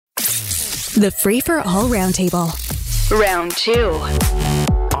The Free for All Roundtable. Round 2.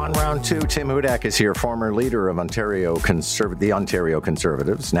 On round 2, Tim Hudak is here, former leader of the Ontario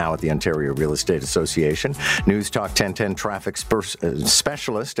Conservatives, now at the Ontario Real Estate Association, NEWSTALK 1010 traffic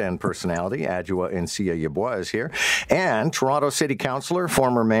specialist and personality. Adwoa Nsiah-Yeboah is here, and Toronto City Councillor,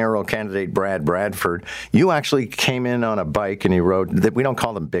 former mayoral candidate Brad Bradford. You actually came in on a bike and you rode. We don't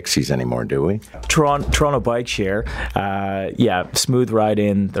call them Bixies anymore, do we? Toronto bike share. Smooth ride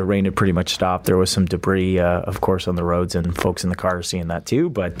in. The rain had pretty much stopped. There was some debris, of course, on the roads, and folks in the car are seeing that too,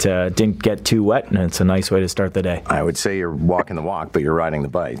 but didn't get too wet, and it's a nice way to start the day. I would say you're walking the walk, but you're riding the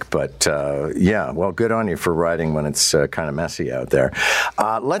bike. But well, good on you for riding when it's kind of messy out there.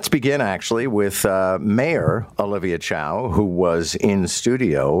 Let's begin, actually, with Mayor Olivia Chow, who was in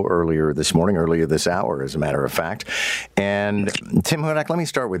studio earlier this hour, as a matter of fact. And Tim Hudak, let me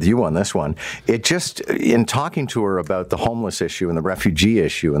start with you on this one. It just, in talking to her about the homeless issue and the refugee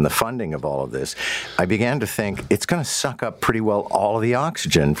issue and the funding of all of this, I began to think it's going to suck up pretty well all of the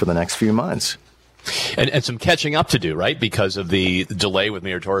oxygen for the next few months. And some catching up to do, right? Because of the delay with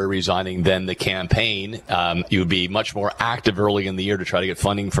Mayor Tory resigning, then the campaign, you would be much more active early in the year to try to get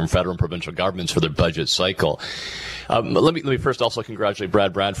funding from federal and provincial governments for their budget cycle. Let me first also congratulate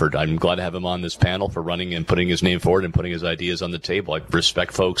Brad Bradford. I'm glad to have him on this panel for running and putting his name forward and putting his ideas on the table. I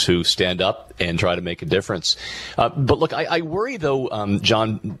respect folks who stand up and try to make a difference. But look, I worry though,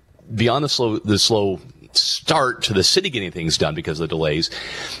 John, beyond the slow start to the city getting things done because of the delays,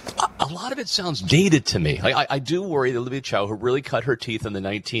 a lot of it sounds dated to me. I do worry that Olivia Chow, who really cut her teeth in the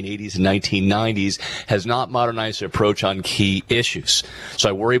 1980s and 1990s, has not modernized her approach on key issues. So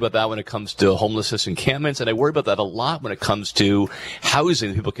I worry about that when it comes to homelessness encampments, and I worry about that a lot when it comes to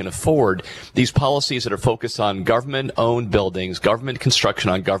housing that people can afford. These policies that are focused on government-owned buildings, government construction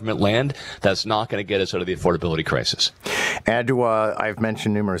on government land, that's not going to get us out of the affordability crisis. Adwoa, I've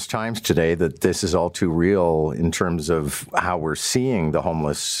mentioned numerous times today that this is all too real in terms of how we're seeing the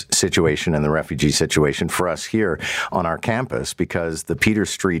homeless situation and the refugee situation for us here on our campus, because the Peter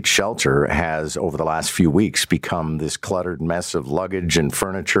Street shelter has, over the last few weeks, become this cluttered mess of luggage and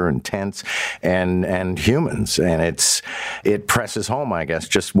furniture and tents and humans. And it presses home, I guess,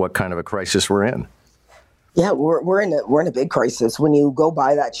 just what kind of a crisis we're in. Yeah, we're in a big crisis. When you go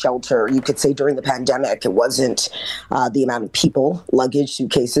by that shelter, you could say during the pandemic, it wasn't the amount of people, luggage,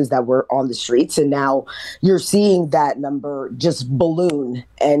 suitcases that were on the streets. And now you're seeing that number just balloon.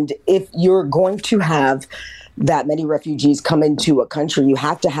 And if you're going to have that many refugees come into a country, you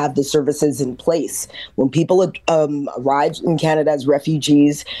have to have the services in place. When people arrive in Canada as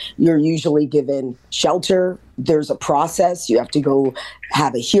refugees, you're usually given shelter. There's a process. You have to go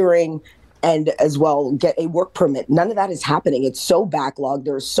have a hearing and as well get a work permit. None of that is happening. It's so backlogged.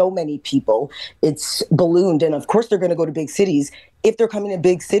 There are so many people. It's ballooned. And of course, they're going to go to big cities. If they're coming to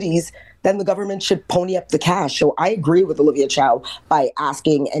big cities, then the government should pony up the cash. So I agree with Olivia Chow by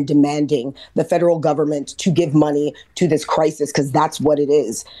asking and demanding the federal government to give money to this crisis, because that's what it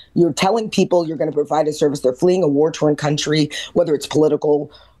is. You're telling people you're going to provide a service. They're fleeing a war-torn country, whether it's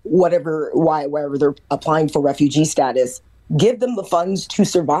political, wherever they're applying for refugee status. Give them the funds to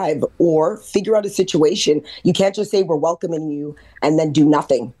survive or figure out a situation. You can't just say we're welcoming you and then do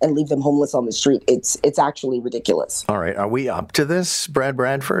nothing and leave them homeless on the street. It's actually ridiculous. All right. Are we up to this, Brad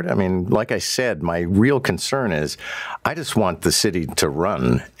Bradford? I mean, like I said, my real concern is I just want the city to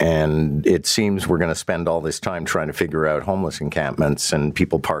run. And it seems we're going to spend all this time trying to figure out homeless encampments and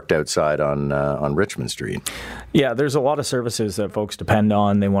people parked outside on Richmond Street. Yeah, there's a lot of services that folks depend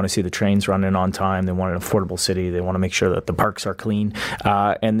on. They want to see the trains running on time. They want an affordable city. They want to make sure that the parks are clean.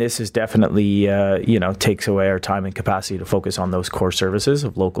 And this is definitely, takes away our time and capacity to focus on those core services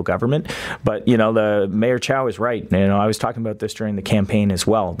of local government. But, the Mayor Chow is right. I was talking about this during the campaign as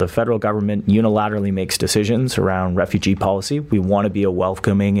well. The federal government unilaterally makes decisions around refugee policy. We want to be a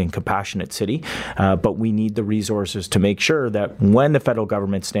welcoming and compassionate city, but we need the resources to make sure that when the federal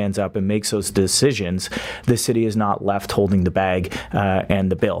government stands up and makes those decisions, the city is not left holding the bag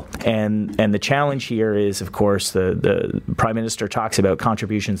and the bill. And the challenge here is, of course, the Prime Minister talks about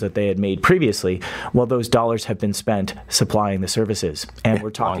contributions that they had made previously. Well, those dollars have been spent supplying the services. And we're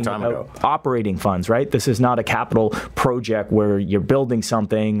talking about operating funds, right? This is not a capital project where you're building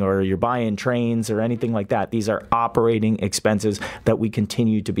something or you're buying trains or anything like that. These are operating expenses that we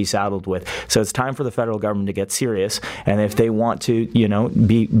continue to be saddled with. So it's time for the federal government to get serious. And if they want to,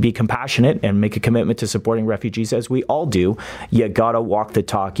 be compassionate and make a commitment to supporting refugees, as we all do, you got to walk the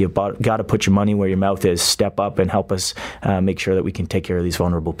talk. You got to put your money where your mouth is, step up and help us make sure that we can take care of these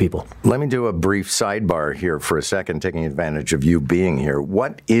vulnerable people. Let me do a brief sidebar here for a second, taking advantage of you being here.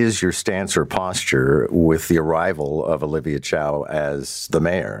 What is your stance or posture with the arrival of Olivia Chow as the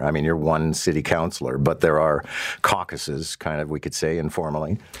mayor? I mean, you're one city councillor, but there are caucuses, kind of, we could say,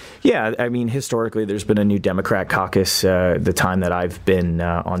 informally. Yeah, I mean, historically, there's been a new Democrat caucus the time that I've been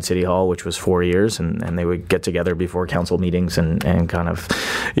on City Hall, which was 4 years, and they would get together before council meetings and kind of,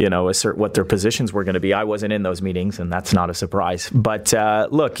 assert what their positions were going to be. I wasn't in those meetings, and that's not a surprise. But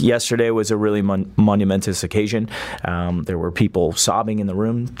look, yesterday was a really monumentous occasion. There were people sobbing in the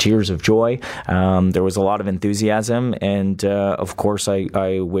room, tears of joy. There was a lot of enthusiasm, and of course,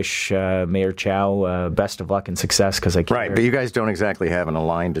 I wish Mayor Chow best of luck and success, because I can't. Right, but you guys don't exactly have an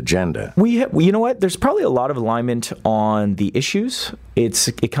aligned agenda. You know what? There's probably a lot of alignment on the issues.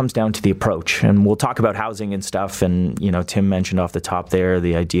 It comes down to the approach, and we'll talk about housing and stuff. And Tim mentioned off the top there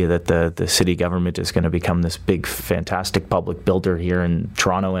the idea that the city government is going to become this big, fantastic public builder here in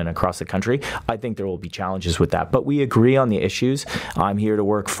Toronto and across the country. I think there will be challenges with that, but we agree on the issues. I'm here to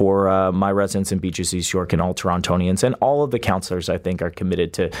work for my residents in Beaches East York and all Torontonians, and all of the councillors, I think, are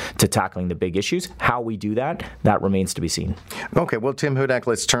committed to tackling the big issues. How we do that remains to be seen. Okay, well, Tim Hudak,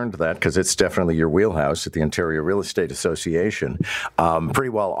 let's turn to that, because it's definitely your wheelhouse at the Ontario Real Estate Association. Pretty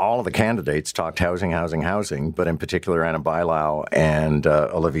well all of the candidates talked housing, but in particular Anna Bailau and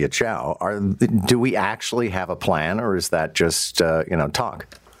Olivia Chow. Do we actually have a plan, or is that just, talk?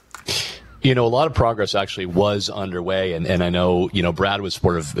 A lot of progress actually was underway, and I know, Brad was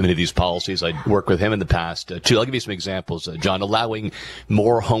supportive of many of these policies. I worked with him in the past, too. I'll give you some examples, John. Allowing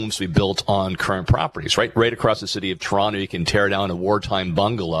more homes to be built on current properties, right across the city of Toronto. You can tear down a wartime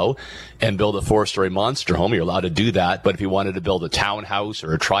bungalow and build a 4-story monster home. You're allowed to do that, but if you wanted to build a townhouse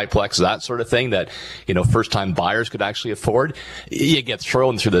or a triplex, that sort of thing that, first-time buyers could actually afford, you get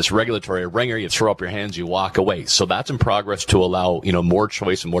thrown through this regulatory ringer, you throw up your hands, you walk away. So that's in progress to allow, more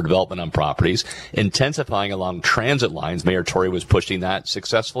choice and more development on properties. Intensifying along transit lines. Mayor Tory was pushing that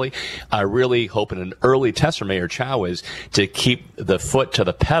successfully. I really hope, in an early test for Mayor Chow, is to keep the foot to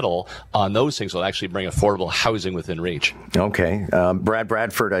the pedal on those things that will actually bring affordable housing within reach. Okay. Brad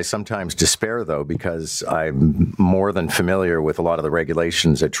Bradford, I sometimes despair, though, because I'm more than familiar with a lot of the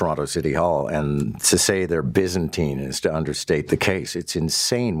regulations at Toronto City Hall, and to say they're Byzantine is to understate the case. It's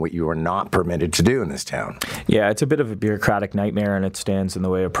insane what you are not permitted to do in this town. Yeah, it's a bit of a bureaucratic nightmare, and it stands in the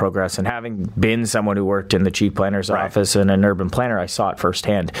way of progress. And having been someone who worked in the chief planner's office and an urban planner, I saw it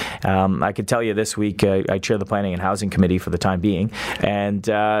firsthand. I could tell you this week, I chair the Planning and Housing Committee for the time being, and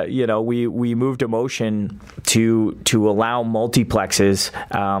we moved a motion to allow multiplexes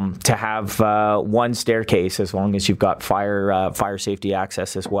to have one staircase, as long as you've got fire safety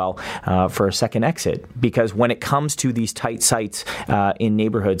access as well, for a second exit. Because when it comes to these tight sites in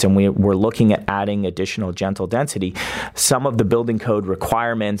neighborhoods, and we're looking at adding additional gentle density, some of the building code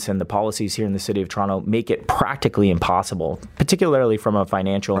requirements and the policies here in the city of Toronto make it practically impossible, particularly from a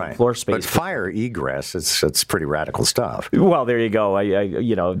financial and floor space. But fire egress, it's pretty radical stuff. Well, there you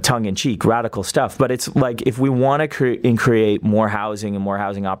go. Tongue in cheek, radical stuff. But it's like, if we want to create more housing and more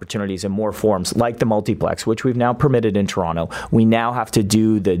housing opportunities and more forms like the multiplex, which we've now permitted in Toronto, we now have to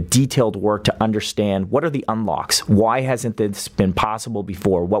do the detailed work to understand what are the unlocks. Why hasn't this been possible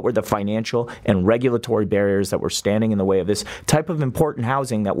before? What were the financial and regulatory barriers that were standing in the way of this type of important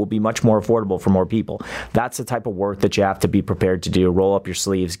housing that will be much more affordable for more people? That's the type of work that you have to be prepared to do. Roll up your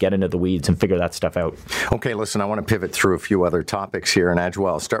sleeves, get into the weeds, and figure that stuff out. Okay, listen, I want to pivot through a few other topics here. And Adwoa,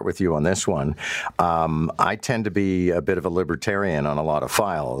 I'll start with you on this one. I tend to be a bit of a libertarian on a lot of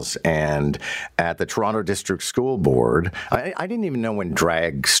files. And at the Toronto District School Board, I didn't even know when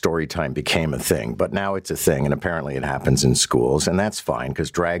drag story time became a thing, but now it's a thing, and apparently it happens in schools, and that's fine,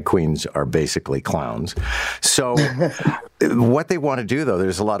 because drag queens are basically clowns. So what they want to do, though,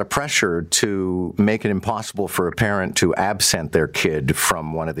 there's a lot of pressure to make it impossible for a parent to absent their kid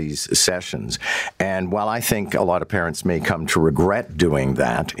from one of these sessions. And while I think a lot of parents may come to regret doing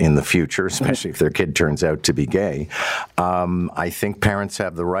that in the future, especially if their kid turns out to be gay, I think parents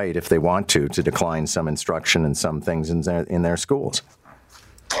have the right, if they want to decline some instruction and some things in their schools.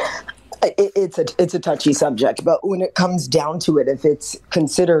 It's a touchy subject, but when it comes down to it, if it's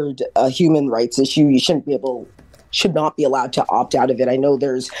considered a human rights issue, you should not be allowed to opt out of it. I know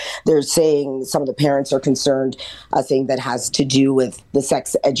they're saying some of the parents are concerned, saying that has to do with the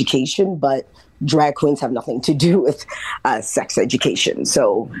sex education, but drag queens have nothing to do with sex education.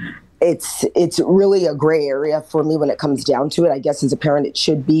 So it's really a gray area for me when it comes down to it. I guess as a parent, it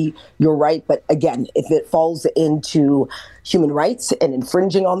should be your right. But again, if it falls into human rights and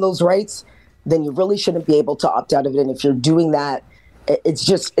infringing on those rights, then you really shouldn't be able to opt out of it. And if you're doing that,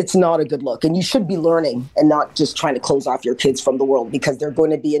 it's not a good look. And you should be learning and not just trying to close off your kids from the world, because they're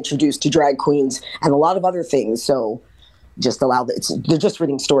going to be introduced to drag queens and a lot of other things. So just they're just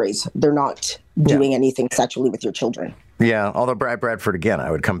reading stories. They're not doing anything sexually with your children. Yeah, although Brad Bradford, again,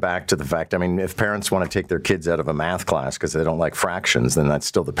 I would come back to the fact, I mean, if parents want to take their kids out of a math class because they don't like fractions, then that's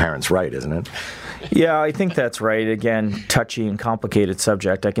still the parents' right, isn't it? Yeah, I think that's right. Again, touchy and complicated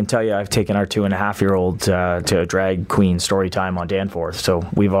subject. I can tell you I've taken our 2.5-year-old to a drag queen story time on Danforth, so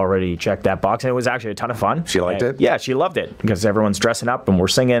we've already checked that box, and it was actually a ton of fun. She liked it? Yeah, she loved it because everyone's dressing up and we're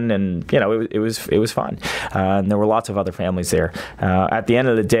singing, and it was fun. And there were lots of other families there. At the end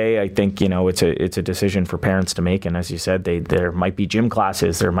of the day, I think it's a decision for parents to make, and as you said, there might be gym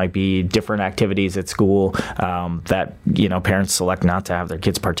classes, there might be different activities at school that parents select not to have their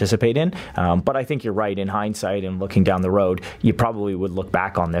kids participate in. But I think you're right. In hindsight and looking down the road, you probably would look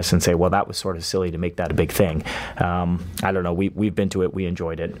back on this and say, well, that was sort of silly to make that a big thing. I don't know. We've been to it. We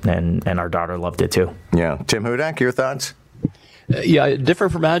enjoyed it, and our daughter loved it too. Yeah, Tim Hudak, your thoughts? Yeah,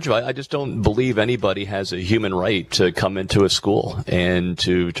 different from Adwoa. I just don't believe anybody has a human right to come into a school and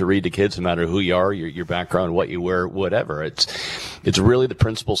to read to kids, no matter who you are, your background, what you wear, whatever. It's really the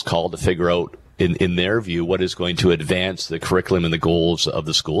principal's call to figure out, in their view, what is going to advance the curriculum and the goals of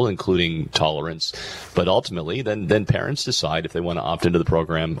the school, including tolerance. But ultimately, then parents decide if they want to opt into the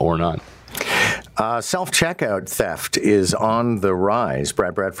program or not. Self-checkout theft is on the rise.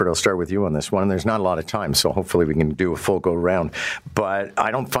 Brad Bradford, I'll start with you on this one. There's not a lot of time, so hopefully we can do a full go round. But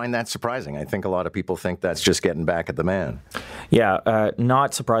I don't find that surprising. I think a lot of people think that's just getting back at the man. Yeah,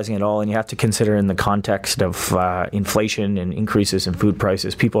 not surprising at all. And you have to consider in the context of inflation and increases in food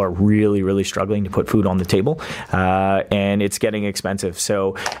prices, people are really, really struggling to put food on the table, and it's getting expensive.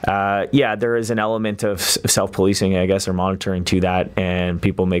 So, there is an element of self-policing, I guess, or monitoring to that, and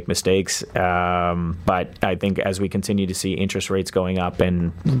people make mistakes. But I think as we continue to see interest rates going up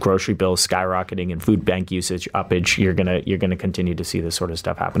and grocery bills skyrocketing and food bank usage uppage, you're gonna continue to see this sort of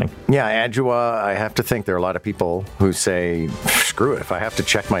stuff happening. Yeah, Adwoa, I have to think there are a lot of people who say, screw it, if I have to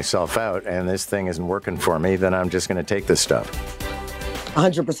check myself out and this thing isn't working for me, then I'm just going to take this stuff.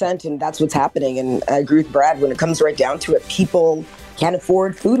 100%, and that's what's happening. And I agree with Brad. When it comes right down to it, people can't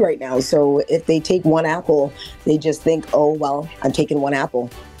afford food right now. So if they take one apple, they just think, oh, well, I'm taking one apple.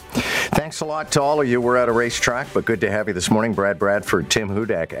 Thanks a lot to all of you. We're at a racetrack, but good to have you this morning. Brad Bradford, Tim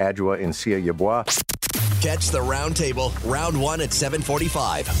Hudak, Adwoa Nsiah-Yeboah. Catch the round table, round 1 at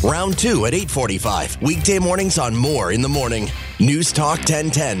 7:45, round 2 at 8:45. Weekday mornings on More in the Morning. News Talk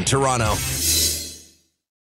 1010 Toronto.